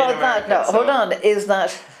interesting about that, now, hold on, is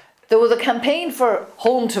that there was a campaign for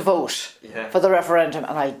home to vote for the referendum,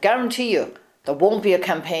 and I guarantee you there won't be a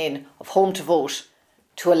campaign of home to vote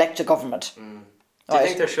to elect a government. Do you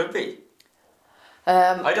think there should be?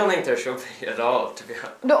 I don't think there should be at all, to be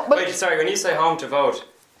honest. No, but wait, sorry, when you say home to vote,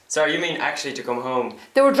 sorry, you mean actually to come home?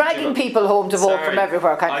 They were dragging people home to vote from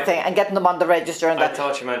everywhere kind of thing and getting them on the register and that. I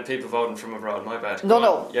thought you meant people voting from abroad, my bad.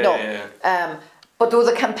 No. But there was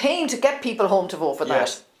a campaign to get people home to vote for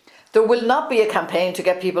that. There will not be a campaign to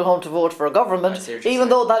get people home to vote for a government, even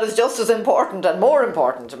though that is just as important and more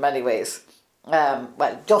important in many ways.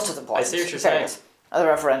 Well, just as important. I see what you're saying. A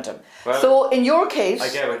referendum. Well, so in your case, I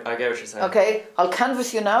get what you're saying. Okay, I'll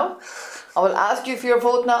canvass you now. I will ask you for your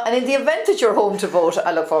vote now, and in the event that you're home to vote,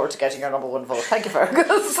 I look forward to getting your number one vote. Thank you,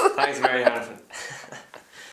 Fergus. Thanks, Mary Hanafin.